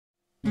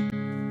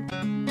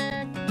Hi,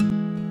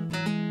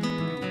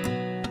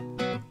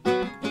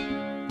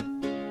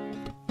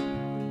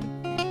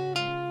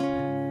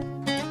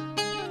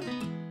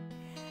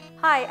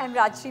 I'm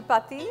Rajshree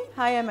Pathy.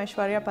 Hi, I'm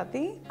Aishwarya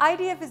Pathy.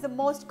 IDF is the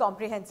most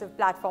comprehensive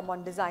platform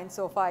on design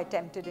so far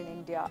attempted in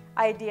India.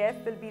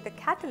 IDF will be the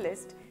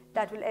catalyst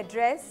that will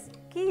address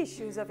key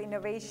issues of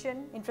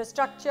innovation,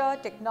 infrastructure,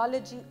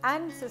 technology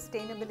and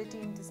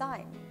sustainability in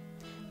design.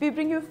 We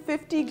bring you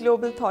 50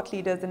 global thought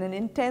leaders in an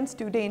intense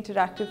two-day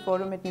interactive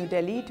forum at New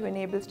Delhi to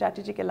enable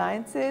strategic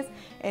alliances,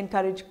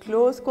 encourage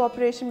close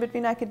cooperation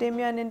between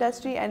academia and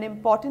industry, and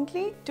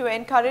importantly, to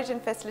encourage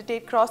and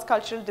facilitate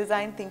cross-cultural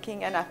design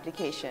thinking and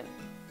application.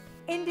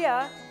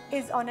 India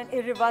is on an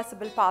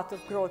irreversible path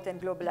of growth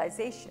and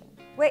globalization,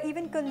 where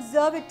even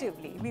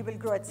conservatively we will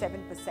grow at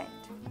 7%.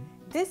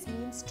 This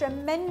means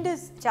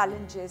tremendous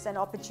challenges and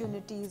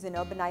opportunities in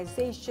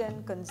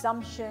urbanization,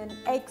 consumption,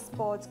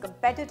 exports,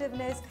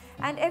 competitiveness,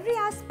 and every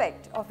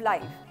aspect of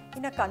life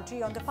in a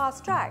country on the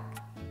fast track.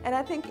 And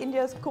I think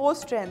India's core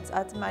strengths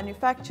are its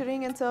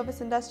manufacturing and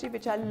service industry,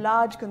 which are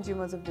large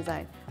consumers of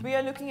design. We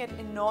are looking at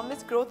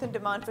enormous growth and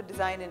demand for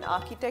design in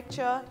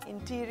architecture,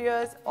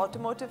 interiors,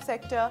 automotive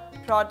sector,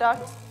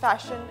 products,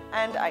 fashion,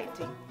 and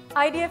IT.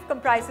 IDF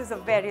comprises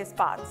of various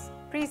parts.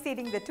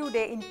 Preceding the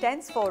two-day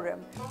intense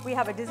forum, we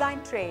have a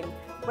design trail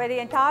where the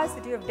entire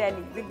city of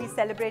Delhi will be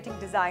celebrating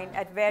design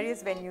at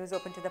various venues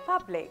open to the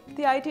public.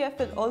 The IDF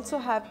will also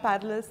have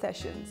parallel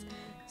sessions,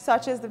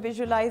 such as the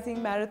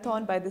Visualizing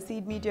Marathon by the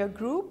Seed Media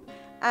Group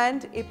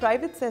and a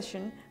private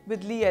session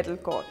with Lee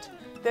Edelcourt.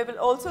 There will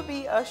also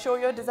be a Show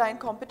Your Design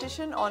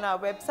competition on our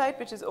website,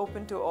 which is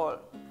open to all.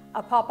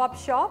 A pop-up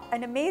shop,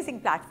 an amazing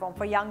platform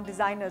for young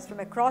designers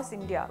from across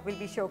India, will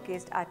be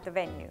showcased at the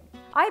venue.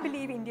 I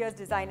believe India's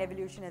design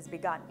evolution has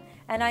begun,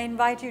 and I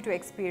invite you to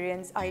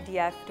experience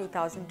IDF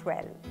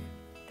 2012.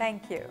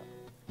 Thank you.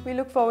 We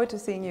look forward to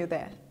seeing you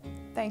there.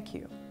 Thank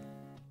you.